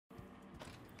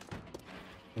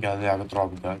قال لعبة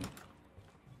رعب قال.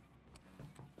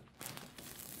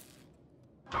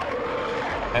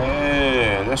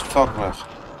 ايه ليش تصرخ؟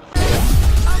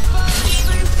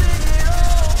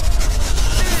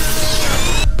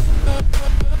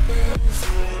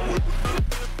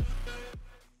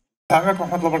 السلام عليكم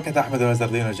ورحمة الله وبركاته. أحمد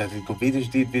وزردين رجعت لكم فيديو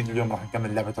جديد. فيديو اليوم راح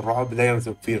نكمل لعبة الرعب لايرز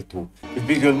اوف فير 2. في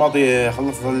الفيديو الماضي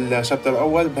خلصت الشابتر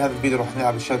الأول، بهذا الفيديو راح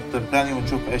نلعب الشابتر الثاني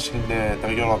ونشوف ايش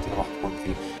التغيرات اللي راح تكون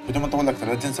فيه. بدون ما نطول أكثر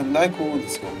لا تنسى اللايك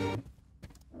والاشتراك.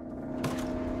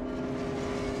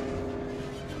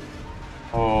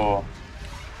 اوه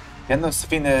كأنه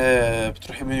السفينة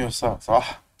بتروح يمين ويسار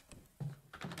صح؟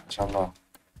 ما شاء الله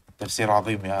تفسير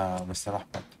عظيم يا مستر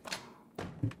أحمد.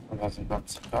 لازم بقى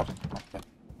سكر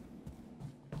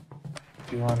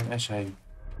في هون ايش هي؟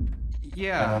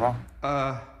 Yeah,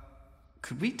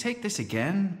 could we take this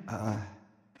again?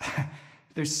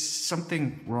 There's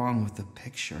something wrong with the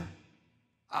picture.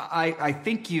 I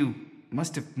think you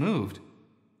must have moved.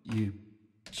 You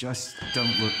just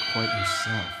don't look quite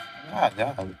yourself. عادي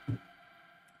عادي،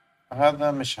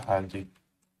 هذا مش عادي.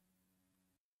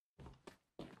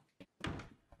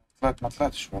 ما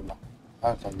طلعتش والله،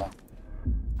 حياة الله.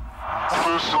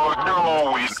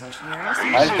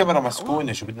 هاي الكاميرا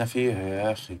مسكونة، شو بدنا فيها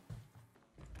يا أخي؟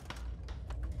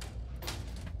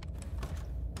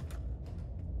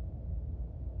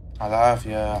 على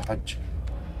العافية يا حج،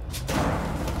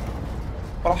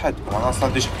 براحتكم. أنا أصلا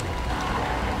بديش.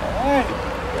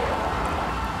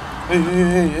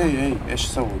 هي إيش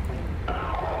سوي؟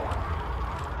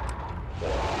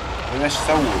 إيش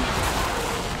سوي؟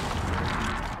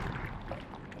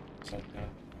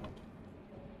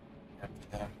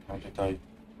 طيب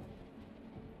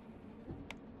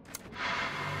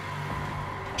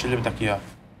شو اللي بدك اياه؟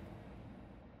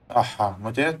 احا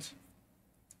متت؟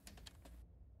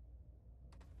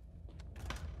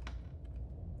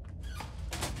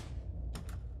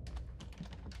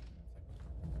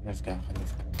 نفقع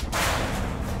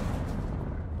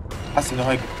حس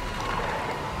انه هيك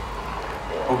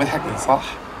هو بيضحكني صح؟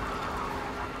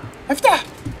 افتح!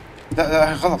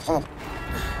 لا غلط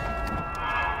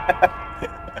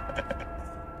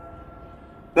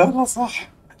لا صح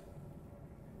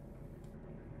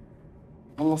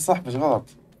والله صح مش غلط.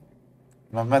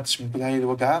 ما ماتش من كل هاي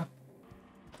الوقعة.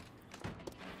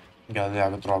 قال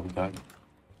لعبة رعب قال.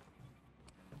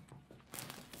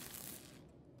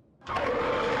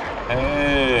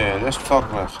 ايه ليش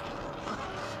تصرخ؟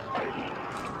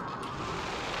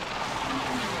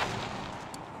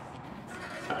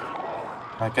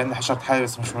 أنا كأني حشرت حالي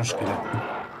بس مش مشكلة.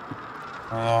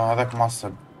 هذاك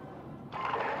معصب.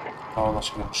 لا والله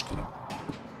شكله مشكلة.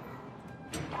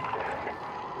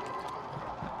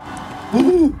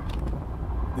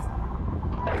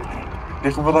 يا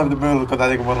اخي مرة بدي يركض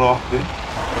عليك مرة واحدة.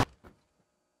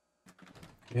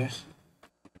 يا اخي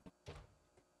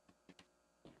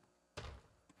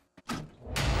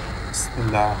بسم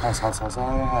الله. آسف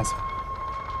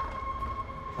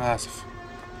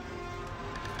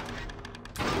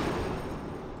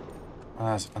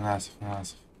أنا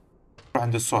آسف. روح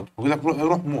عند الصوت بقول لك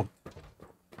روح موت.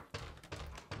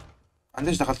 أنا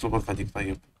ليش دخلت الغرفة ديك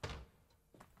طيب؟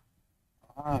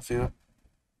 في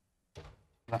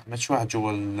لا مش واحد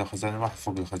جوا الخزانة، واحد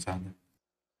فوق الخزانة.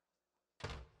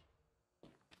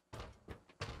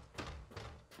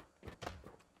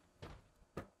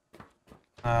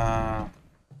 أنا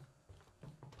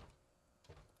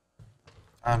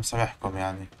مسامحكم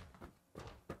يعني.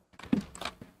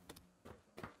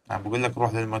 أنا بقول لك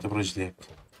روح للموت برجليك.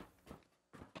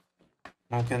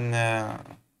 ممكن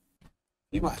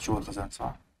في واحد جوا الخزانة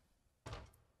صح؟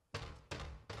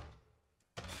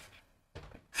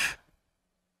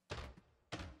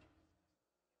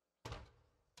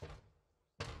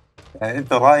 يعني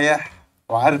أنت رايح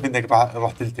وعارف إنك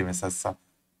راح تلتمس هسا،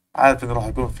 عارف إنه راح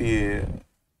يكون في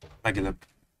مقلب.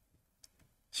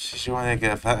 شو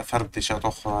هيك فربتش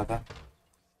أطخ هذا.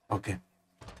 أوكي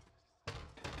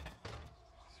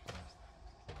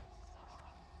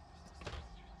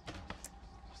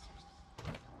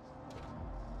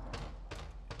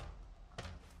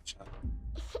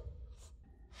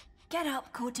Get up,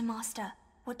 quartermaster.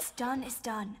 What's done is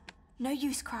done. No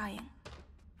use crying.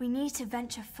 We need to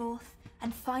venture forth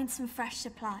and find some fresh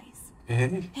supplies.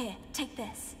 Here, take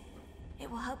this. It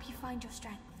will help you find your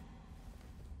strength.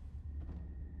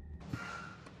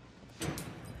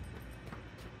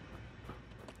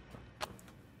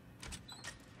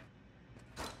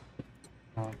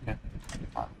 اوكي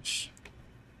معلش.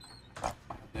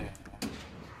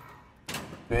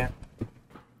 فين؟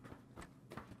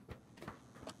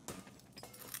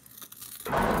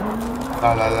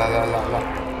 لا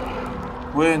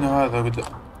وين هذا؟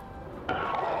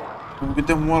 من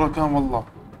قدام ورا كان والله.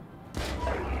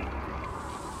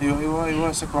 ايوه ايوه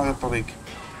ايوه سكروا على الطريق.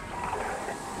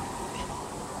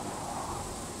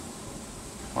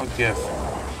 وقف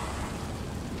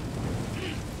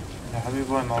يا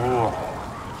حبيبي وين اروح؟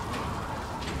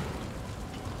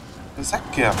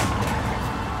 سكر.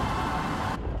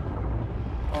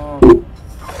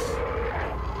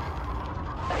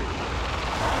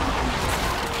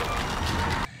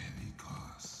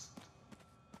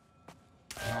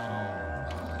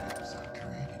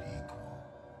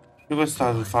 شو بس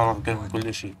هذا الفارغ قال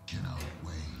كل شيء.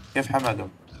 كيف حمده؟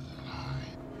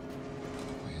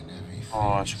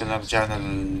 شكلنا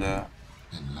رجعنا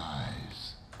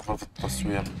غرفة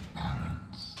التصوير.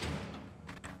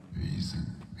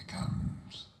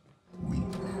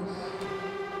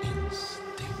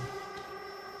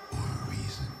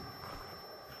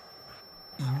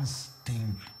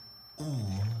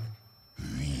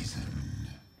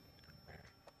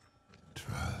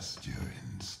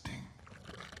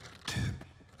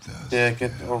 Take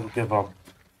it or give up.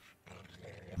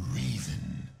 Reason.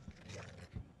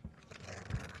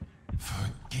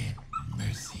 Forget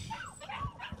mercy.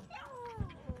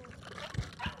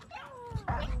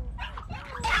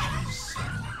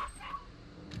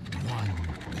 One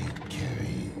may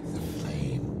carry the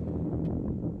flame.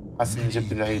 حسن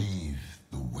جبت العيد. Pave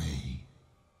the way.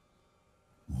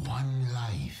 One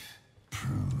life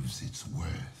proves its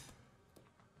worth.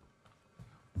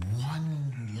 One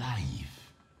life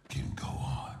can go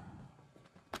on.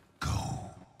 Go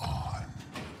on.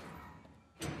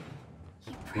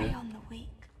 You prey on the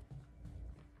weak.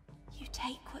 You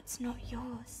take what's not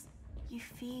yours. You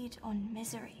feed on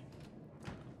misery.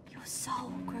 Your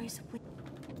soul grows with.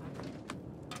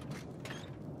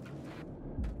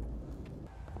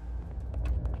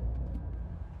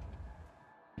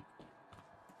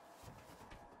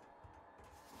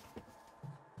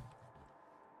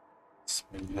 بسم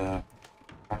الله.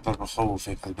 منظر مخوف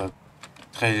هيك الباب.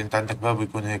 تخيل انت عندك باب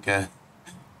ويكون هيك.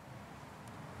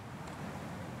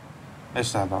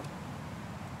 ايش هذا؟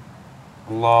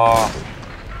 الله.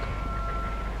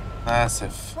 أنا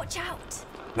آسف. Watch out!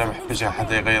 لا بحب يجي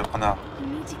حدا يغير القناة. You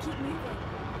need to keep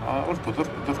moving. اركض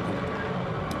اركض اركض.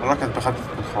 الركض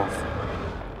بخفف الخوف.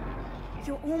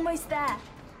 You're almost there.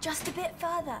 Just a bit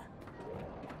further.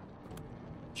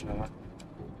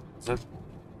 زد.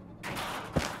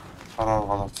 قرار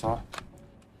غلط صح؟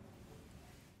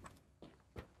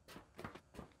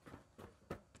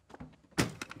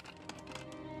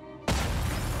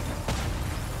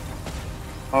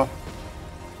 طب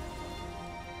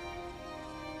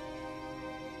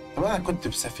أنا كنت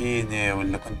بسفينة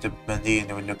ولا كنت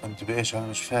بمدينة ولا كنت بإيش؟ أنا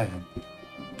مش فاهم.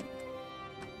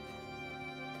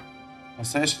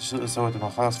 بس إيش سويت؟ ما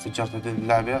خلاص فجرت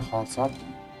اللعبة خلاص.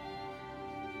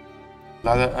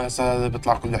 لا هسه هذا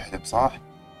بيطلع كله حلم صح؟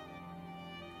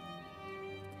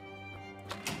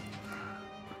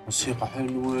 موسيقى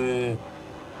حلوة.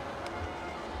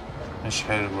 مش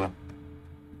حلوة.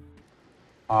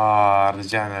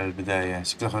 رجعنا للبداية.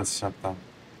 شكله خلص الشابتر.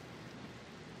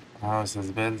 House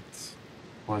is built.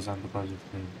 Was on the project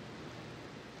name.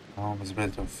 Home is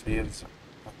built of fields.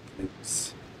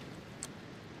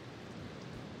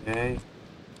 Okay.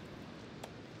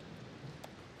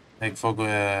 هيك فوق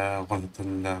غرفة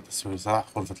التصوير صح؟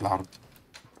 غرفة العرض.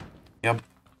 يب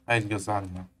هاي القصة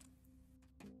عنها.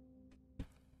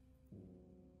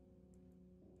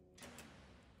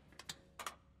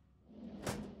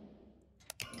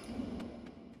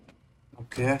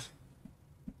 اوكي.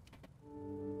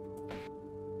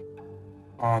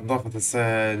 ضغط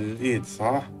الايد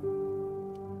صح؟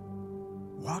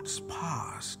 What's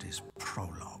past is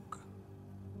prologue.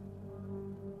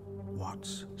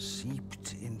 What's seeped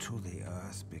into the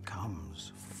earth becomes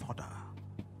fodder,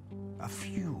 a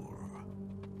fuel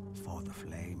for the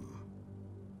flame,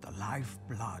 the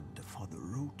lifeblood for the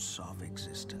roots of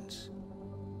existence.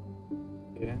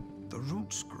 Yeah. The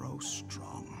roots grow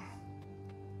strong,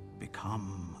 become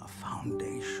a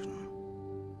foundation,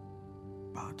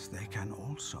 but they can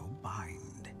also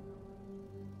bind,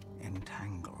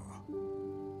 entangle,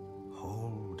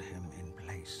 hold him in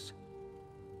place,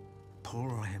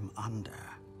 pull him under,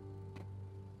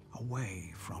 away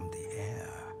from the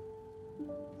air,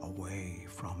 away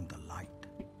from the light,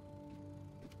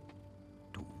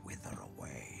 to wither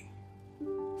away,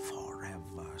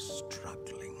 forever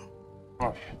struggling,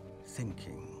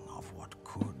 thinking of what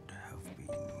could have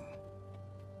been.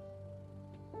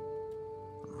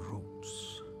 Roots.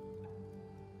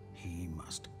 He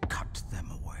must cut them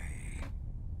away.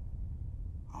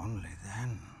 Only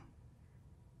then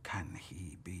can he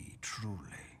be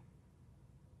truly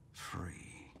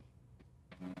free.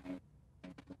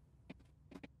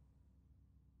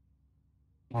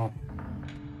 اه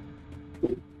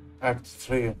اكت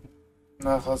 3.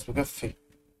 لا خلاص بكفي.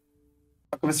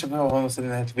 اوكي بس شباب، هون وصلنا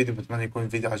لنهاية الفيديو. بتمنى يكون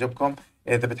الفيديو عجبكم.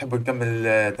 اذا بتحبوا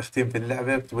نكمل تختيم في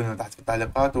اللعبة اكتبوا لنا تحت في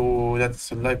التعليقات، ولا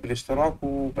تنسوا اللايك والاشتراك،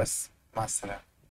 وبس. مع السلامة.